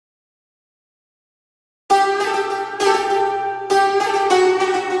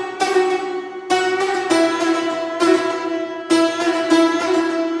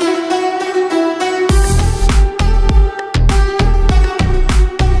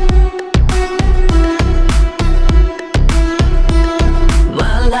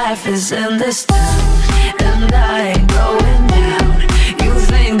is in this town, and I ain't going down. You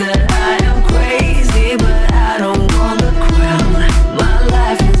think that I am crazy, but I don't want the crown. My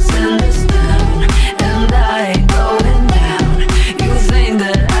life is in this town, and I ain't going down. You think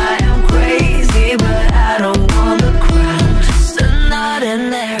that I am crazy, but I don't want the crown. Just an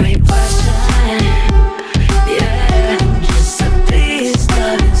ordinary person, yeah, just a piece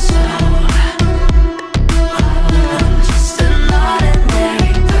of your soul. Just an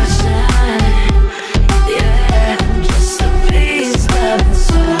ordinary person, yeah, just a piece of your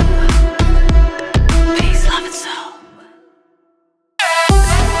soul. Peace, love, and soul.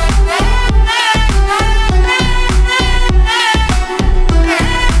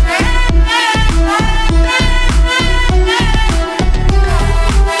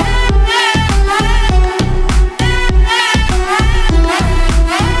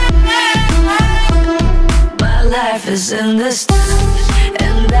 My life is in this town.